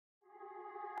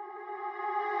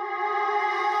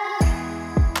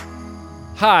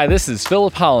Hi, this is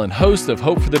Philip Holland, host of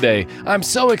Hope for the Day. I'm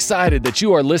so excited that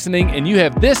you are listening and you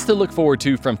have this to look forward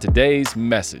to from today's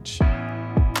message.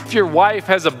 If your wife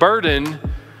has a burden,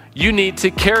 you need to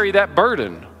carry that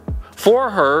burden for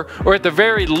her, or at the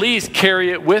very least, carry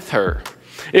it with her.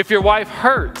 If your wife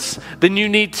hurts, then you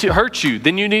need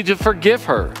to forgive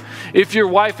her. If your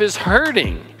wife is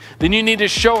hurting, then you need to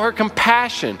show her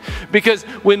compassion, because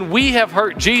when we have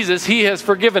hurt Jesus, he has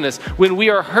forgiven us. When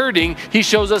we are hurting, he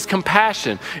shows us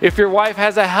compassion. If your wife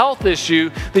has a health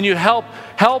issue, then you help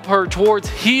her towards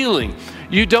healing.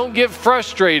 You don't get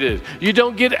frustrated. You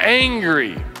don't get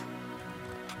angry.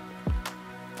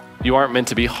 You aren't meant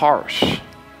to be harsh.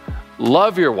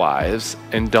 Love your wives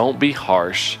and don't be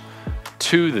harsh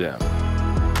to them.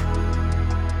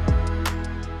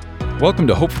 Welcome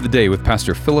to Hope for the Day with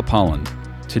Pastor Philip Holland.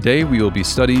 Today we will be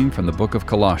studying from the book of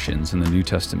Colossians in the New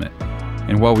Testament.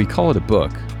 And while we call it a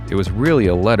book, it was really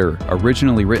a letter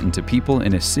originally written to people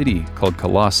in a city called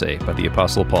Colossae by the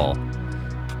Apostle Paul.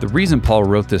 The reason Paul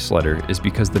wrote this letter is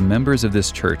because the members of this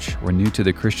church were new to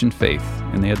the Christian faith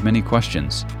and they had many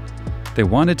questions. They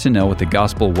wanted to know what the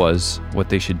gospel was, what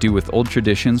they should do with old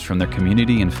traditions from their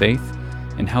community and faith,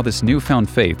 and how this newfound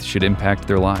faith should impact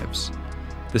their lives.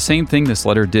 The same thing this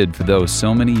letter did for those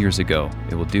so many years ago,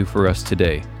 it will do for us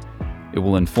today. It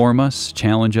will inform us,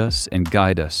 challenge us, and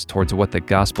guide us towards what the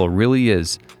gospel really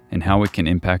is and how it can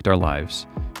impact our lives.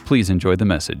 Please enjoy the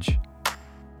message.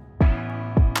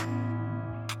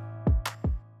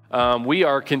 We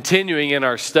are continuing in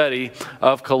our study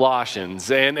of Colossians,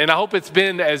 and I hope it's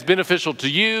been as beneficial to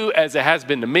you as it has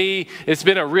been to me. It's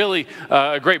been a really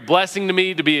a great blessing to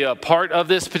me to be a part of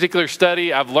this particular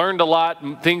study. I've learned a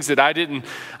lot, things that I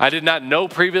did not know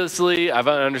previously. I've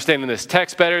understanding this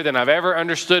text better than I've ever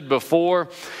understood before.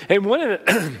 And one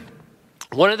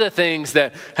of the things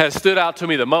that has stood out to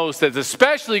me the most, that's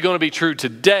especially going to be true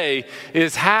today,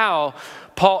 is how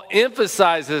Paul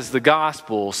emphasizes the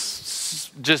gospel.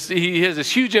 He has this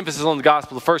huge emphasis on the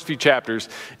gospel the first few chapters,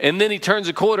 and then he turns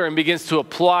a corner and begins to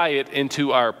apply it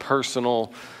into our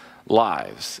personal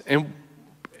lives. And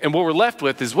what we're left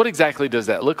with is, what exactly does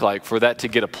that look like for that to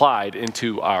get applied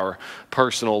into our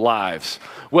personal lives?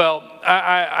 Well,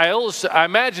 I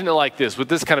imagine it like this, with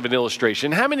this kind of an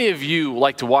illustration. How many of you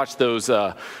like to watch those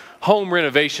home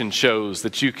renovation shows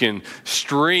that you can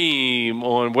stream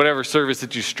on whatever service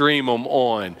that you stream them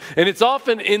on? And it's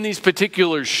often in these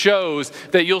particular shows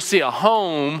that you'll see a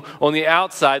home on the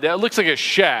outside that looks like a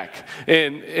shack,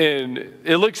 and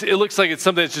it looks like it's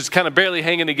something that's just kind of barely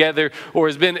hanging together, or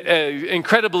has been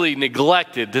incredibly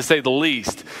neglected, to say the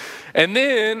least. And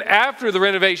then after the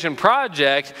renovation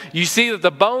project, you see that the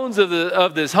bones of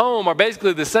this home are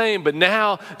basically the same, but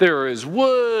now there is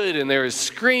wood and there is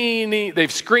screening. They've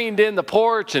screened in the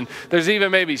porch, and there's even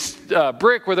maybe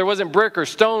brick where there wasn't brick, or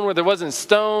stone where there wasn't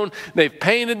stone. They've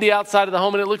painted the outside of the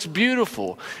home and it looks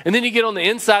beautiful. And then you get on the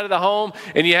inside of the home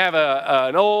and you have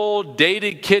an old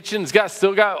dated kitchen. It's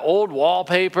still got old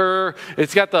wallpaper.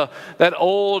 It's got that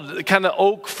old kind of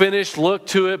oak finish look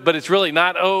to it, but it's really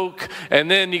not oak. And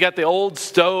then you got the old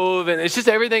stove, and it's just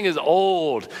everything is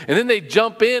old. And then they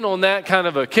jump in on that kind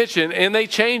of a kitchen and they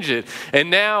change it. And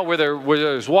now where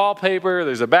there's wallpaper,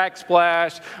 there's a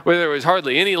backsplash. Where there was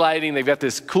hardly any lighting, they've got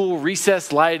this cool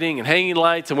recessed lighting and hanging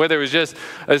lights. And where there was just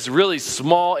this really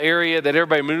small area that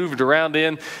everybody moved around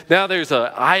in, now there's an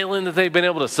island that they've been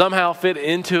able to somehow fit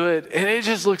into it. And it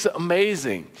just looks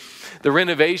amazing, the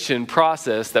renovation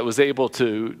process that was able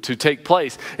to take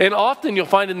place. And often you'll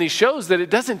find in these shows that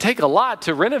it doesn't take a lot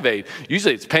to renovate.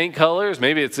 Usually it's paint colors.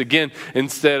 Maybe it's, again,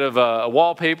 instead of a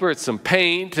wallpaper, it's some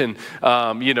paint. And,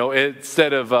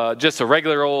 instead of just a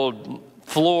regular old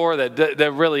floor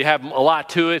that really have a lot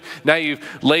to it, now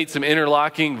you've laid some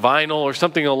interlocking vinyl or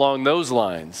something along those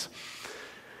lines.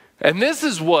 And this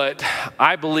is what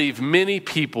I believe many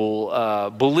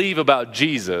people believe about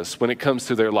Jesus when it comes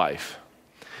to their life.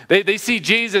 They see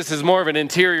Jesus as more of an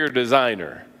interior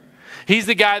designer. He's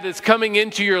the guy that's coming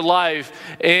into your life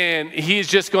and he's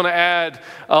just going to add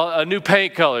a new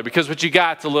paint color because what you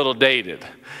got's a little dated.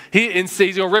 He's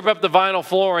going to rip up the vinyl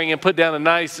flooring and put down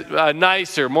a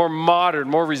nicer, more modern,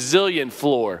 more resilient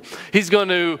floor. He's going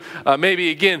to maybe,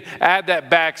 again, add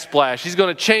that backsplash. He's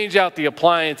going to change out the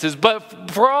appliances.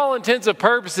 But for all intents and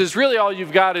purposes, really all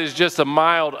you've got is just a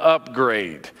mild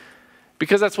upgrade,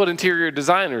 because that's what interior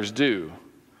designers do.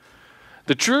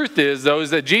 The truth is, though,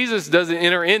 is that Jesus doesn't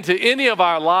enter into any of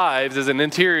our lives as an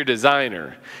interior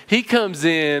designer. He comes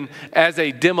in as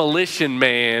a demolition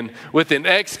man with an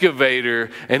excavator,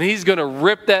 and he's going to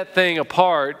rip that thing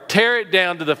apart, tear it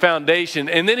down to the foundation,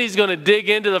 and then he's going to dig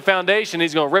into the foundation.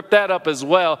 He's going to rip that up as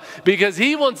well, because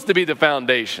he wants to be the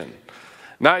foundation.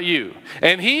 not you.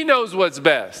 And he knows what's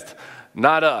best,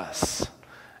 not us.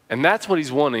 And that's what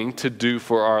he's wanting to do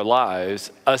for our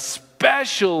lives,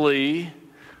 especially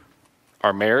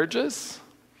our marriages,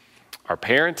 our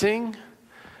parenting,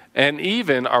 and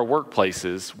even our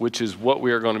workplaces, which is what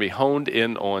we are going to be honed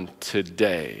in on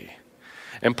today.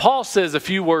 And Paul says a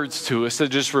few words to us that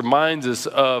just reminds us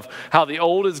of how the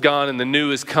old is gone and the new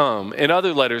has come in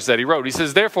other letters that he wrote. He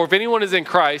says, therefore, if anyone is in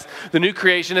Christ, the new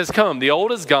creation has come. The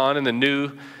old is gone and the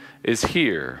new is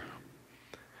here.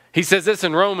 He says this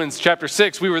in Romans chapter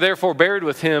 6, we were therefore buried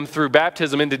with him through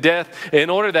baptism into death, in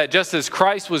order that just as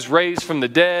Christ was raised from the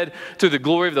dead to the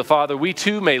glory of the Father, we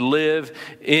too may live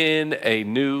in a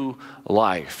new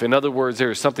life. In other words,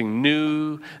 there is something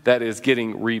new that is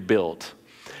getting rebuilt.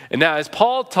 And now, as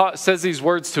Paul says these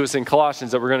words to us in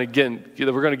Colossians that we're going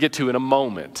to get to in a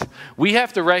moment, we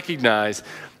have to recognize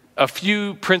a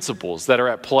few principles that are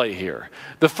at play here.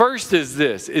 The first is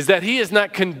this, is that he is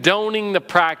not condoning the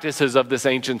practices of this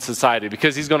ancient society,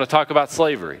 because he's going to talk about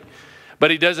slavery.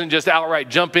 But he doesn't just outright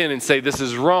jump in and say this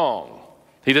is wrong.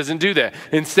 He doesn't do that.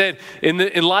 Instead, in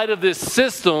light of this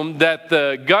system that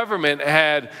the government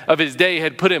of his day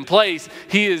had put in place,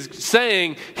 he is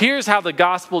saying, here's how the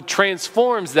gospel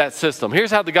transforms that system. Here's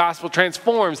how the gospel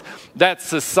transforms that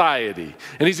society.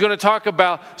 And he's going to talk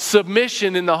about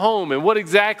submission in the home and what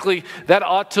exactly that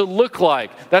ought to look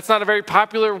like. That's not a very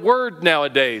popular word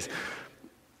nowadays.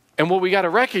 And what we got to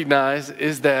recognize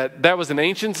is that was an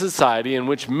ancient society in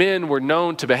which men were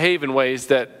known to behave in ways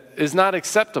that is not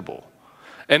acceptable.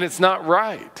 And it's not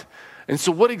right. And so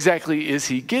what exactly is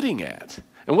he getting at?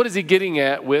 And what is he getting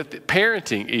at with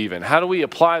parenting even? How do we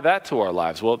apply that to our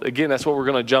lives? Well, again, that's what we're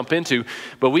going to jump into.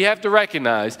 But we have to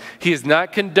recognize he is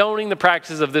not condoning the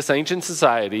practices of this ancient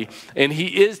society. And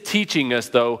he is teaching us,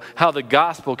 though, how the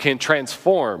gospel can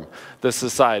transform the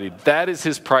society. That is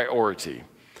his priority.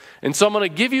 And so I'm going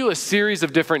to give you a series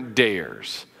of different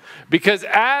dares. Because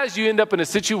as you end up in a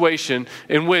situation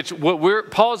in which what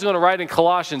Paul's going to write in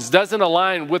Colossians doesn't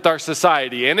align with our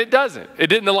society, and it doesn't. It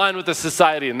didn't align with the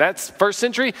society in that first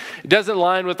century. It doesn't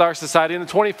align with our society in the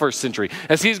 21st century.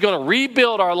 As he's going to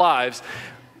rebuild our lives,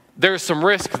 there's some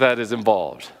risk that is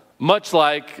involved. Much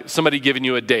like somebody giving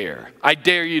you a dare. I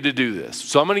dare you to do this.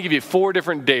 So I'm going to give you 4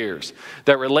 different dares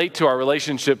that relate to our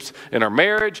relationships in our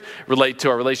marriage, relate to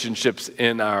our relationships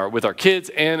with our kids,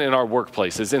 and in our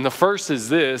workplaces. And the first is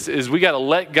this, is we got to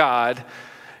let God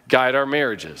guide our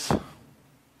marriages.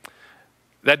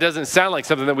 That doesn't sound like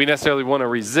something that we necessarily want to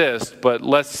resist, but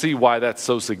let's see why that's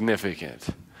so significant.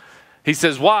 He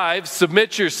says, wives,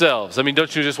 submit yourselves. I mean,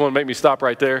 don't you just want to make me stop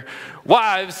right there?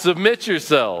 Wives, submit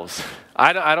yourselves.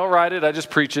 I don't write it, I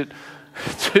just preach it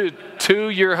to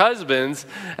your husbands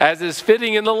as is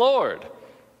fitting in the Lord.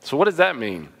 So what does that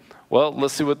mean? Well,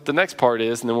 let's see what the next part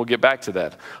is, and then we'll get back to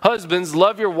that. Husbands,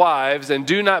 love your wives and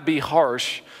do not be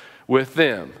harsh with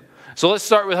them. So let's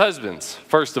start with husbands,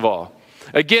 first of all.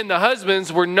 Again, the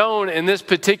husbands were known in this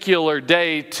particular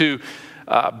day to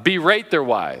berate their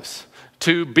wives,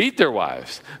 to beat their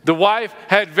wives. The wife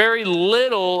had very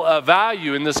little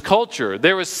value in this culture.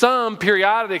 There was some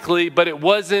periodically, but it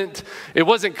wasn't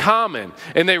common.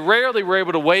 And they rarely were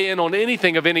able to weigh in on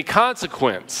anything of any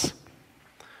consequence.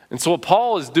 And so what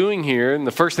Paul is doing here, and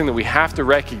the first thing that we have to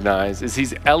recognize, is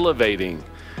he's elevating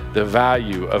the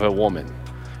value of a woman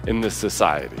in this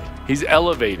society. He's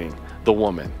elevating the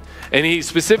woman. And he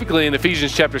specifically in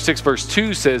Ephesians chapter 6, verse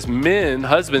 2 says, men,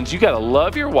 husbands, you got to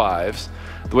love your wives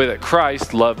the way that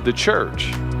Christ loved the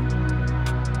church.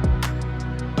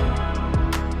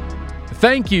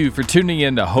 Thank you for tuning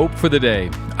in to Hope for the Day.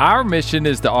 Our mission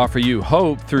is to offer you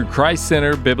hope through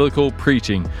Christ-centered biblical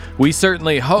preaching. We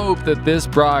certainly hope that this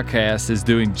broadcast is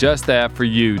doing just that for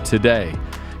you today.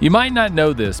 You might not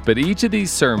know this, but each of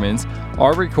these sermons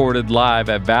are recorded live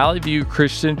at Valley View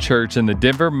Christian Church in the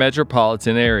Denver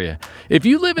metropolitan area. If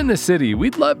you live in the city,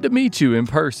 we'd love to meet you in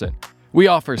person. We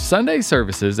offer Sunday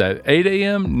services at 8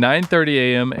 a.m., 9:30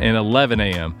 a.m., and 11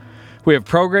 a.m. We have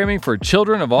programming for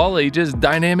children of all ages,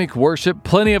 dynamic worship,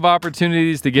 plenty of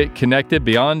opportunities to get connected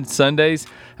beyond Sundays,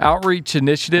 outreach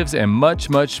initiatives, and much,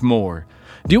 much more.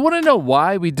 Do you want to know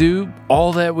why we do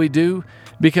all that we do?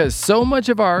 Because so much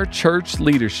of our church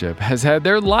leadership has had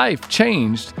their life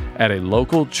changed at a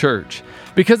local church.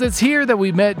 Because it's here that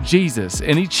we met Jesus,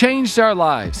 and He changed our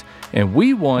lives. And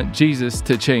we want Jesus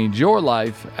to change your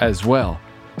life as well.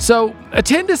 So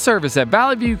attend a service at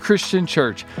Valley View Christian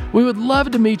Church. We would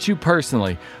love to meet you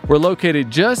personally. We're located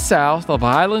just south of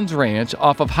Highlands Ranch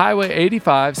off of Highway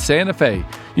 85, Santa Fe.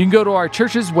 You can go to our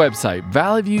church's website,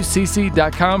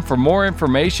 valleyviewcc.com, for more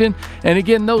information. And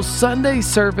again, those Sunday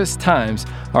service times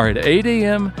are at 8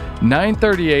 a.m.,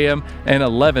 9:30 a.m., and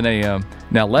 11 a.m.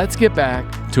 Now let's get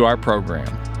back to our program.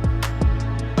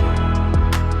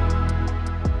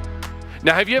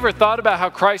 Now, have you ever thought about how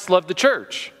Christ loved the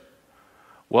church?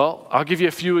 Well, I'll give you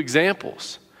a few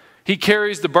examples. He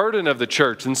carries the burden of the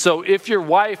church. And so if your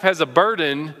wife has a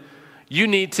burden, you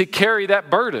need to carry that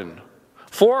burden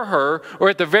for her, or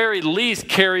at the very least,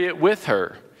 carry it with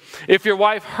her. If your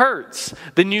wife hurts,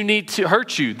 then you need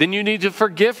to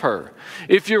forgive her.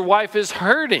 If your wife is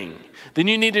hurting, then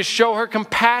you need to show her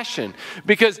compassion.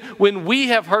 Because when we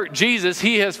have hurt Jesus,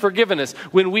 he has forgiven us.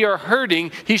 When we are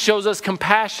hurting, he shows us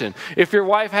compassion. If your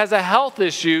wife has a health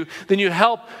issue, then you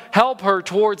help her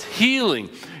towards healing.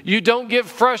 You don't get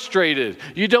frustrated.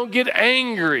 You don't get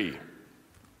angry.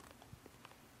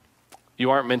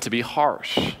 You aren't meant to be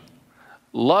harsh.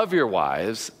 Love your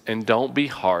wives and don't be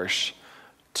harsh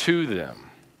to them.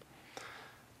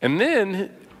 And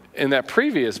then in that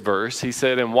previous verse, he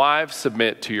said, and wives,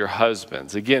 submit to your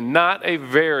husbands. Again, not a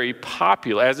very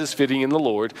popular, as is fitting in the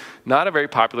Lord, not a very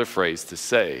popular phrase to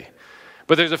say.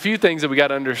 But there's a few things that we got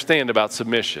to understand about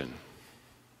submission.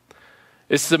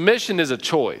 Submission is a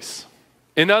choice.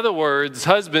 In other words,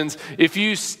 husbands, if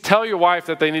you tell your wife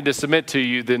that they need to submit to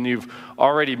you, then you've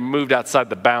already moved outside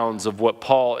the bounds of what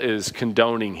Paul is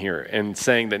condoning here and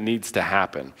saying that needs to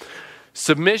happen.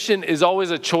 Submission is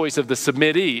always a choice of the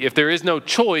submittee. If there is no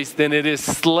choice, then it is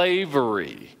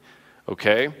slavery.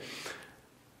 Okay?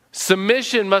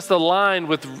 Submission must align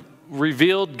with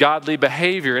revealed godly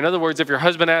behavior. In other words, if your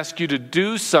husband asks you to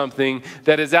do something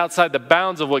that is outside the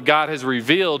bounds of what God has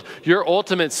revealed, your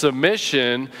ultimate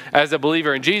submission as a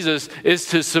believer in Jesus is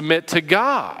to submit to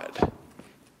God.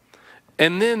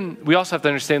 And then we also have to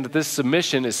understand that this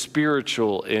submission is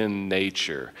spiritual in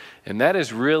nature. And that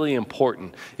is really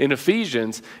important. In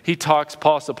Ephesians,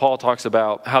 Paul talks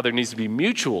about how there needs to be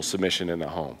mutual submission in the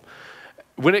home.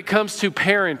 When it comes to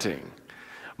parenting,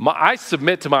 I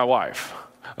submit to my wife.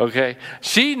 Okay?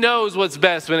 She knows what's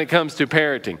best when it comes to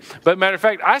parenting. But matter of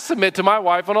fact, I submit to my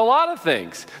wife on a lot of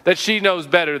things that she knows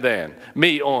better than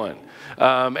me on.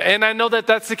 And I know that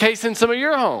that's the case in some of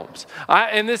your homes.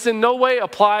 And this in no way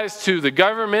applies to the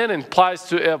government, and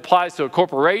applies to a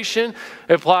corporation.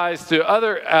 It applies to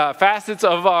other facets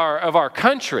of our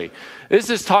country. This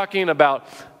is talking about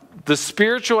the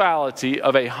spirituality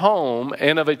of a home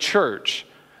and of a church.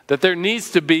 That there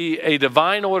needs to be a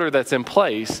divine order that's in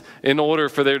place in order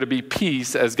for there to be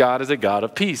peace, as God is a God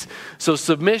of peace. So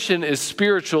submission is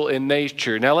spiritual in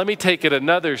nature. Now let me take it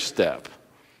another step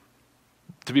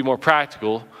to be more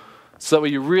practical so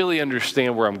that you really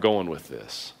understand where I'm going with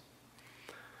this.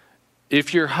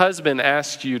 If your husband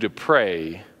asks you to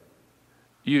pray,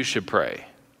 you should pray.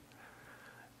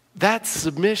 That's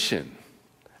submission.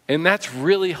 And that's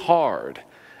really hard.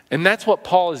 And that's what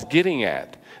Paul is getting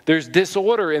at. There's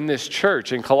disorder in this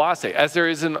church in Colossae, as there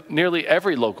is in nearly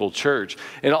every local church.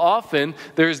 And often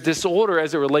there's disorder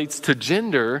as it relates to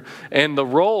gender and the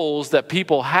roles that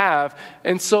people have.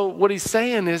 And so what he's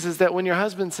saying is that when your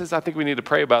husband says, I think we need to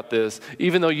pray about this,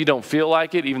 even though you don't feel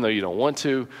like it, even though you don't want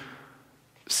to,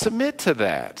 submit to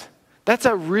that. That's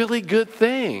a really good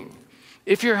thing.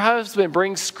 If your husband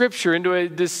brings scripture into a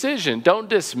decision, don't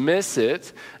dismiss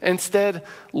it. Instead,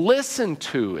 listen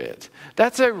to it.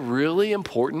 That's a really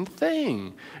important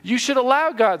thing. You should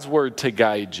allow God's word to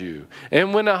guide you.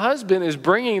 And when a husband is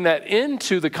bringing that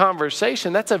into the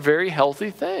conversation, that's a very healthy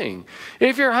thing.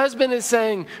 If your husband is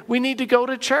saying, we need to go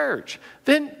to church,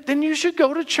 then you should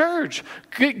go to church.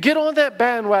 Get on that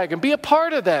bandwagon. Be a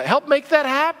part of that. Help make that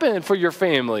happen for your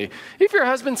family. If your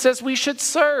husband says we should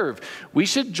serve, we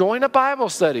should join a Bible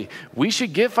study, we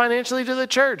should give financially to the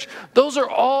church, those are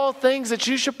all things that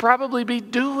you should probably be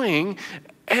doing.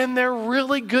 And they're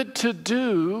really good to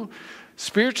do,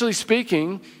 spiritually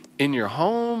speaking, in your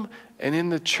home and in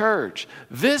the church.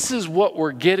 This is what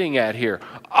we're getting at here.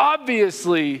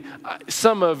 Obviously,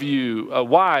 some of you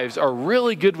wives are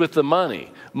really good with the money,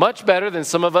 much better than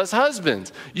some of us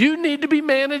husbands. You need to be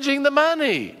managing the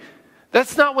money.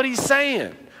 That's not what he's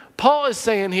saying. Paul is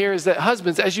saying here is that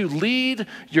husbands, as you lead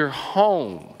your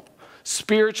home,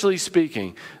 spiritually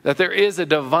speaking, that there is a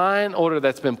divine order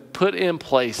that's been put in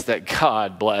place that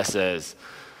God blesses.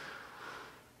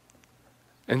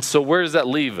 And so where does that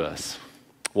leave us?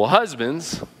 Well,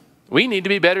 husbands, we need to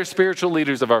be better spiritual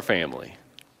leaders of our family.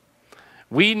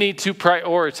 We need to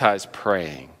prioritize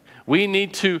praying. We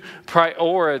need to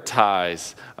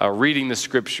prioritize reading the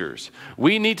scriptures.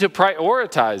 We need to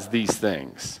prioritize these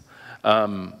things.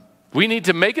 We need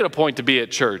to make it a point to be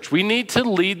at church. We need to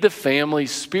lead the family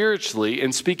spiritually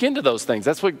and speak into those things.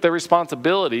 That's what the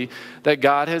responsibility that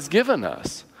God has given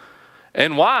us.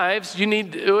 And wives, you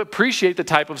need to appreciate the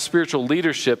type of spiritual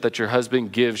leadership that your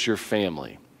husband gives your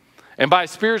family. And by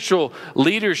spiritual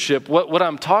leadership, what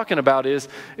I'm talking about is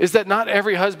that not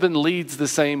every husband leads the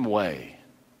same way.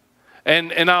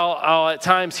 And I'll at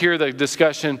times hear the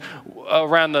discussion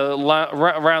around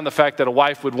the fact that a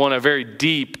wife would want a very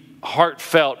deep,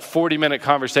 heartfelt 40-minute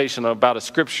conversation about a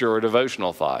scripture or a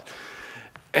devotional thought.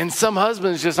 And some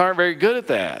husbands just aren't very good at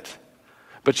that.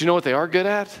 But you know what they are good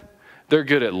at? They're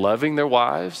good at loving their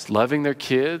wives, loving their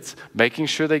kids, making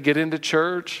sure they get into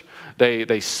church.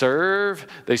 They serve,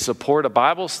 they support a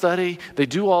Bible study, they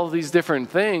do all of these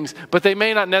different things, but they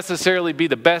may not necessarily be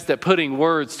the best at putting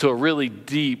words to a really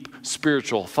deep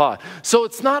spiritual thought. So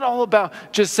it's not all about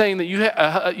just saying that you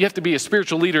have to be a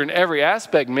spiritual leader in every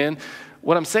aspect, men.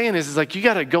 What I'm saying is like you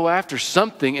got to go after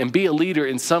something and be a leader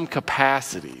in some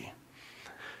capacity.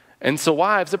 And so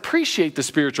wives, appreciate the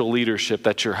spiritual leadership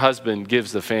that your husband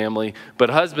gives the family. But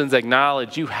husbands,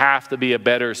 acknowledge you have to be a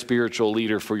better spiritual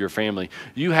leader for your family.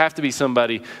 You have to be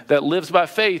somebody that lives by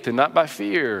faith and not by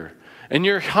fear. And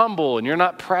you're humble and you're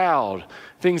not proud.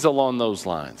 Things along those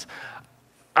lines.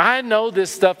 I know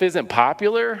this stuff isn't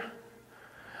popular.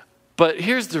 But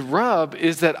here's the rub,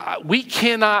 is that we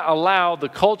cannot allow the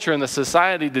culture and the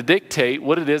society to dictate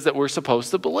what it is that we're supposed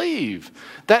to believe.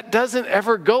 That doesn't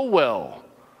ever go well.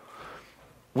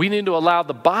 We need to allow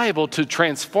the Bible to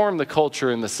transform the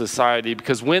culture and the society,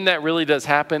 because when that really does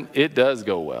happen, it does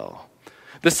go well.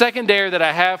 The second dare that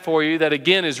I have for you that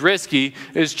again is risky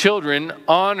is children,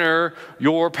 honor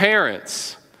your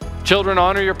parents. Children,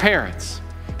 honor your parents.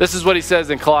 This is what he says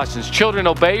in Colossians. Children,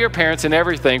 obey your parents in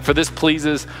everything, for this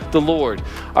pleases the Lord.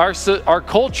 Our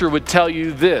culture would tell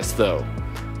you this, though.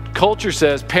 Culture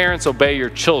says parents obey your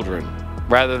children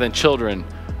rather than children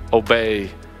obey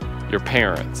your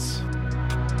parents.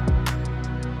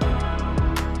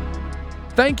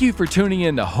 Thank you for tuning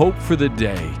in to Hope for the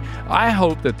Day. I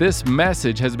hope that this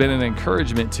message has been an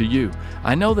encouragement to you.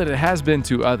 I know that it has been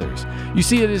to others. You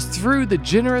see, it is through the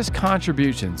generous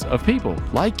contributions of people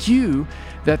like you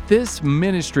that this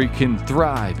ministry can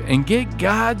thrive and get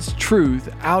God's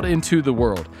truth out into the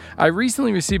world. I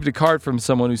recently received a card from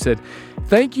someone who said,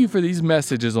 "Thank you for these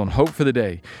messages on Hope for the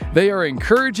Day. They are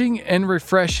encouraging and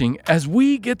refreshing as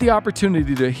we get the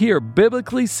opportunity to hear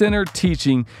biblically centered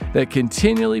teaching that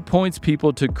continually points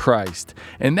people to Christ."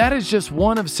 And that is just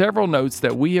one of several notes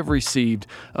that we have received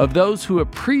of those who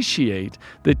appreciate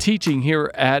the teaching here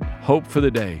at Hope for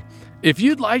the Day. If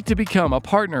you'd like to become a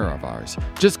partner of ours,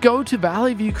 just go to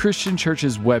Valley View Christian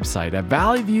Church's website at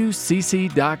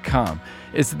valleyviewcc.com.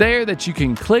 It's there that you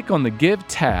can click on the Give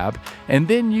tab, and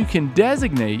then you can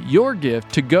designate your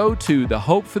gift to go to the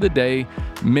Hope for the Day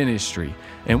ministry.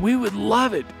 And we would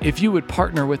love it if you would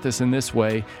partner with us in this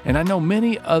way, and I know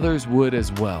many others would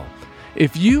as well.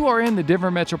 If you are in the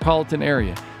Denver metropolitan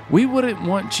area, we wouldn't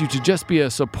want you to just be a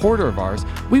supporter of ours.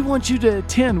 We want you to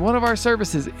attend one of our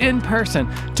services in person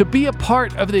to be a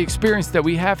part of the experience that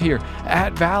we have here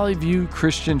at Valley View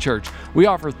Christian Church. We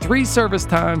offer 3 service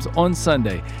times on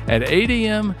Sunday at 8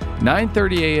 a.m.,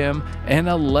 9:30 a.m., and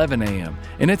 11 a.m.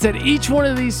 And it's at each one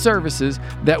of these services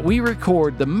that we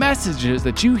record the messages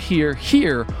that you hear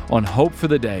here on Hope for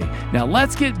the Day. Now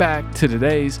let's get back to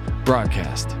today's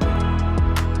broadcast.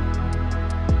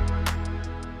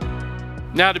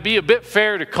 Now, to be a bit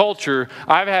fair to culture,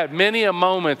 I've had many a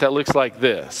moment that looks like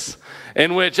this,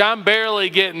 in which I'm barely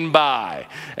getting by,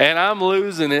 and I'm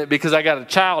losing it because I got a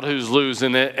child who's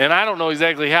losing it, and I don't know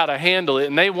exactly how to handle it,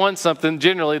 and they want something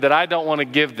generally that I don't want to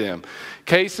give them.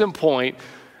 Case in point,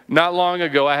 not long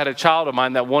ago, I had a child of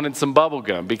mine that wanted some bubble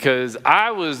gum because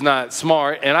I was not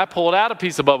smart, and I pulled out a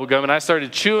piece of bubble gum, and I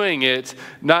started chewing it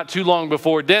not too long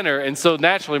before dinner, and so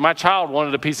naturally, my child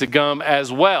wanted a piece of gum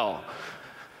as well.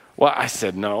 Well, I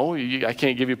said, no, I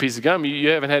can't give you a piece of gum. You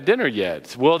haven't had dinner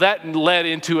yet. Well, that led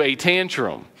into a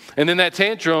tantrum. And then that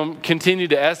tantrum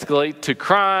continued to escalate to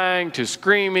crying, to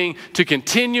screaming, to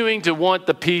continuing to want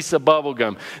the piece of bubble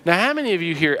gum. Now, how many of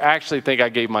you here actually think I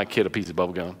gave my kid a piece of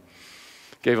bubble gum?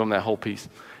 Gave him that whole piece?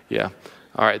 Yeah.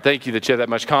 All right, thank you that you have that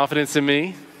much confidence in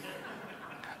me.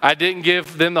 I didn't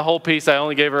give them the whole piece. I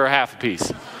only gave her a half a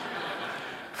piece.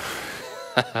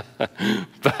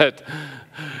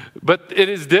 But it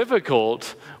is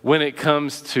difficult when it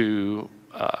comes to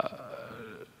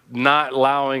not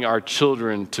allowing our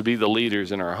children to be the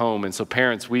leaders in our home. And so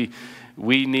parents, we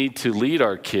need to lead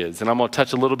our kids. And I'm going to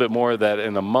touch a little bit more of that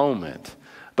in a moment.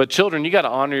 But children, you got to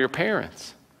honor your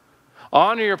parents.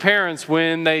 Honor your parents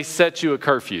when they set you a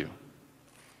curfew.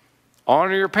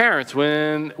 Honor your parents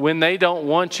when they don't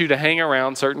want you to hang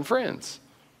around certain friends.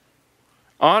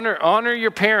 Honor your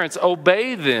parents.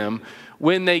 Obey them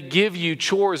when they give you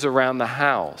chores around the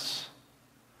house.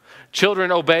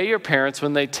 Children, obey your parents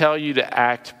when they tell you to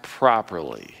act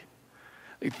properly.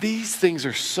 These things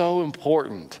are so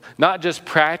important, not just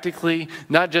practically,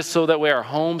 not just so that way our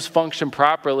homes function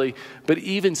properly, but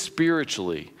even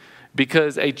spiritually.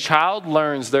 Because a child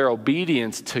learns their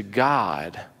obedience to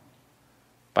God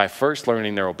by first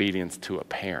learning their obedience to a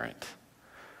parent.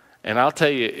 And I'll tell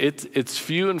you, it's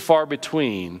few and far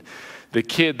between the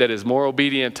kid that is more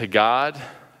obedient to God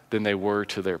than they were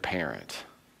to their parent.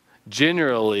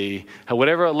 Generally,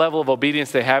 whatever level of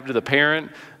obedience they have to the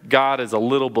parent, God is a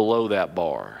little below that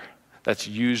bar. That's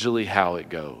usually how it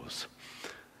goes.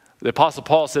 The Apostle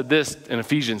Paul said this in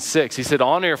Ephesians 6. He said,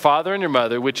 honor your father and your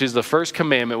mother, which is the first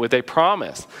commandment, with a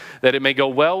promise that it may go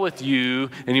well with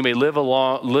you and you may live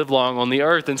long on the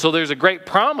earth. And so there's a great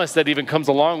promise that even comes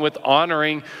along with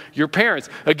honoring your parents.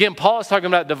 Again, Paul is talking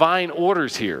about divine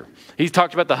orders here. He's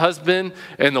talked about the husband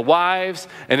and the wives,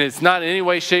 and it's not in any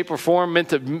way, shape, or form meant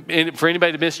for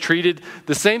anybody to be mistreated.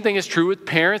 The same thing is true with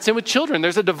parents and with children.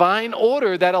 There's a divine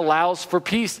order that allows for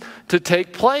peace to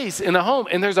take place in a home,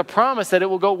 and there's a promise that it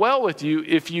will go well with you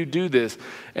if you do this.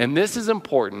 And this is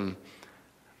important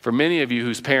for many of you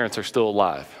whose parents are still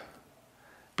alive,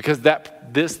 because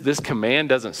this command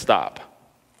doesn't stop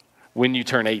when you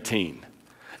turn 18.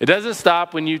 It doesn't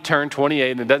stop when you turn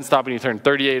 28, and it doesn't stop when you turn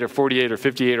 38 or 48 or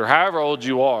 58 or however old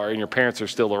you are and your parents are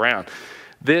still around.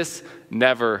 This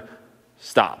never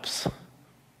stops.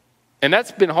 And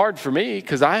that's been hard for me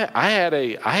because I had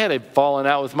a falling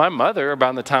out with my mother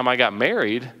around the time I got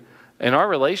married, and our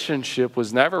relationship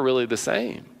was never really the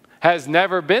same. Has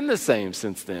never been the same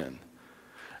since then.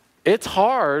 It's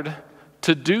hard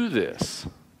to do this.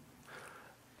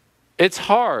 It's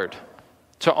hard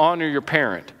to honor your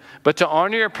parent. But to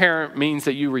honor your parent means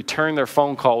that you return their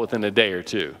phone call within a day or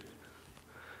two.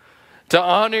 To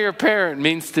honor your parent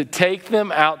means to take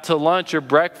them out to lunch or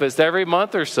breakfast every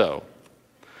month or so.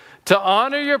 To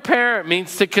honor your parent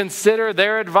means to consider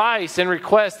their advice and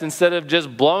request instead of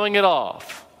just blowing it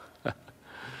off.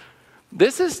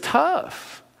 This is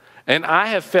tough. And I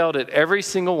have failed at every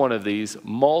single one of these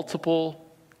multiple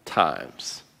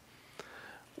times.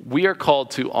 We are called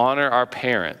to honor our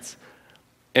parents.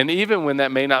 And even when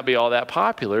that may not be all that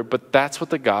popular, but that's what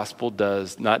the gospel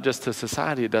does, not just to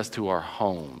society, it does to our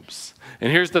homes.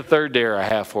 And here's the third dare I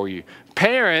have for you.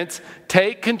 Parents,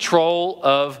 take control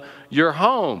of your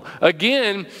home.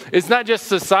 Again, it's not just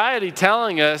society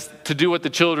telling us to do what the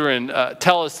children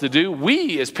tell us to do.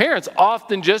 We, as parents,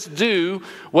 often just do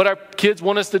what our kids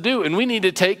want us to do, and we need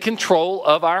to take control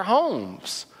of our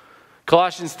homes.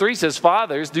 Colossians 3 says,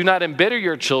 fathers, do not embitter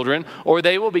your children or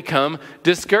they will become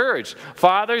discouraged.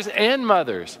 Fathers and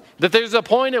mothers, that there's a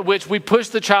point at which we push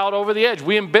the child over the edge.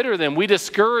 We embitter them, we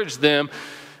discourage them,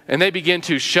 and they begin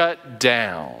to shut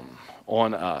down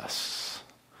on us.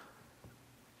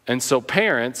 And so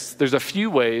parents, there's a few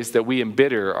ways that we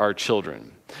embitter our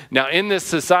children. Now, in this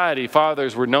society,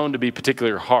 fathers were known to be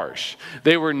particularly harsh.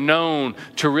 They were known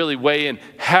to really weigh in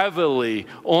heavily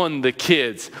on the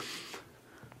kids.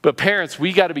 But parents,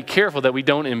 we got to be careful that we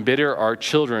don't embitter our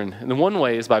children. And the one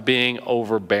way is by being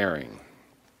overbearing.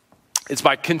 It's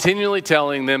by continually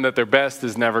telling them that their best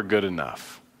is never good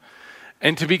enough.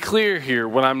 And to be clear here,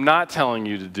 what I'm not telling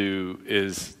you to do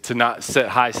is to not set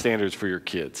high standards for your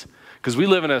kids. Because we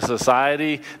live in a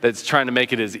society that's trying to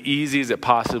make it as easy as it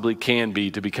possibly can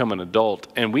be to become an adult.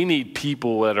 And we need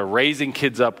people that are raising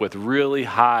kids up with really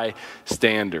high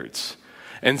standards.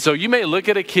 And so you may look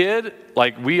at a kid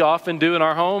like we often do in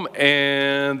our home,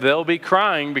 and they'll be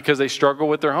crying because they struggle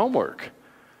with their homework.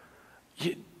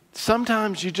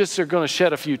 Sometimes you just are going to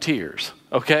shed a few tears,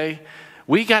 okay?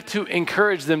 We got to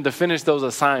encourage them to finish those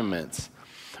assignments.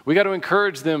 We got to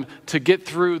encourage them to get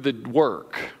through the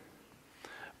work.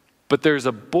 But there's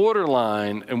a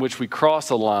borderline in which we cross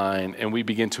a line and we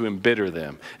begin to embitter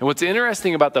them. And what's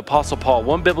interesting about the Apostle Paul,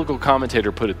 one biblical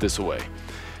commentator put it this way.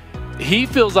 He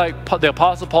feels like the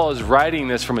Apostle Paul is writing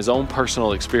this from his own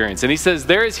personal experience. And he says,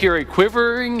 there is here a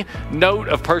quivering note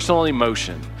of personal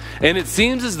emotion. And it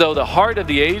seems as though the heart of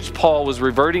the aged Paul was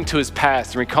reverting to his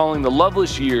past and recalling the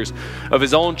loveless years of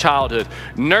his own childhood.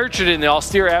 Nurtured in the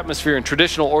austere atmosphere and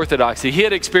traditional orthodoxy, he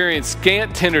had experienced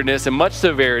scant tenderness and much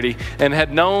severity and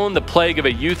had known the plague of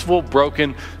a youthful,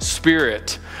 broken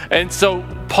spirit. And so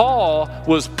Paul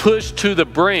was pushed to the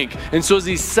brink. And so as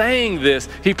he's saying this,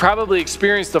 he probably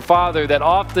experienced a father that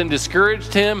often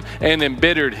discouraged him and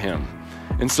embittered him.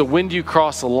 And so when do you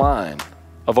cross a line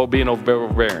of being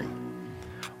overbearing?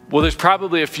 Well, there's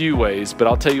probably a few ways, but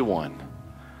I'll tell you one.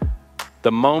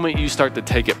 The moment you start to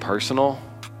take it personal,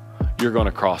 you're going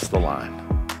to cross the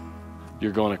line.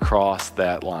 You're going to cross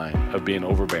that line of being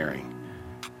overbearing.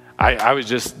 I was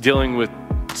just dealing with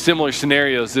similar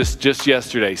scenarios just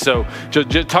yesterday. So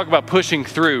just talk about pushing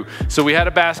through. So we had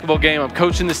a basketball game. I'm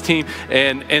coaching this team,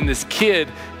 and this kid,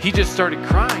 he just started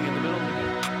crying in the middle of the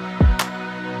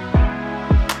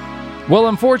game. Well,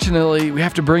 unfortunately, we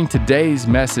have to bring today's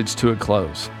message to a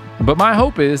close. But my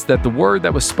hope is that the word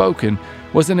that was spoken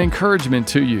was an encouragement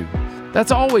to you.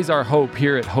 That's always our hope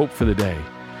here at Hope for the Day.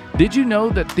 Did you know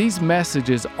that these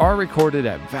messages are recorded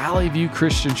at Valley View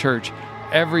Christian Church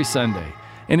every Sunday?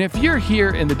 And if you're here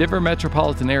in the Denver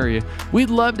metropolitan area, we'd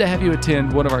love to have you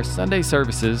attend one of our Sunday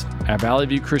services at Valley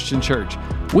View Christian Church.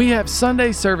 We have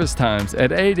Sunday service times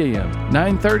at 8 a.m.,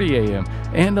 9:30 a.m.,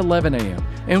 and 11 a.m.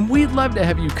 And we'd love to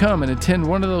have you come and attend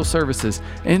one of those services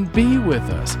and be with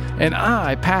us. And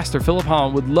I, Pastor Philip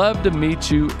Holland, would love to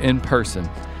meet you in person.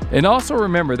 And also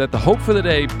remember that the Hope for the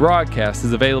Day broadcast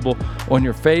is available on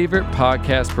your favorite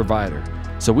podcast provider.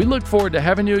 So we look forward to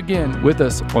having you again with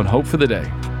us on Hope for the Day.